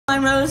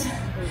Rose,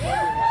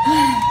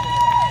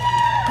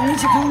 I need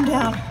to calm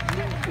down.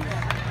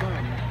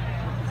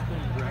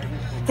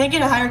 Thank you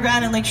to Higher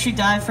Ground and Lake Street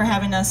Dive for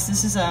having us.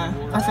 This is our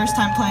first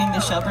time playing the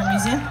Shelburne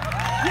Museum,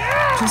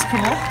 which is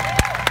cool.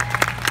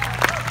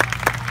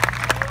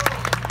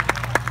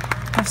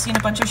 I've seen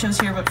a bunch of shows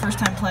here, but first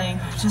time playing,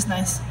 which is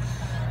nice.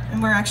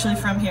 And we're actually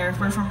from here.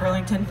 We're from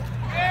Burlington. So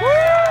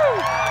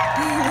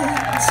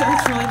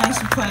it's really nice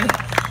to play.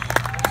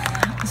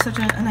 It's such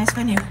a nice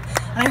venue.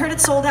 And I heard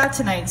it's sold out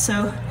tonight,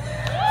 so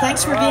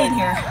thanks for being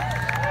here.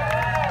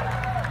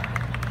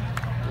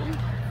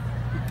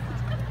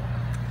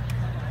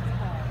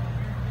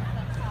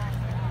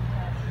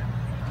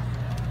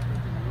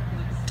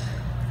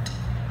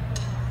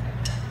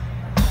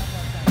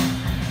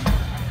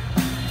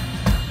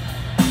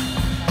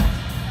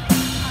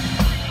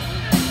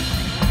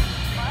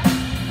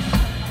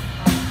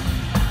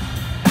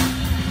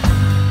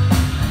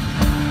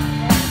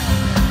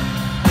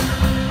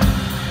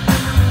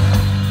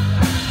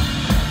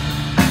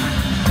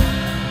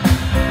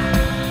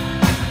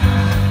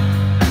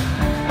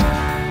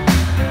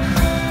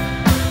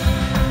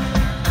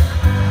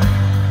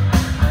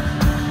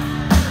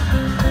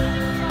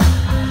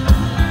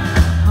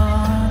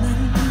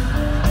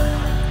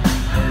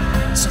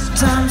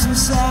 Sometimes I'm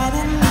sad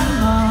and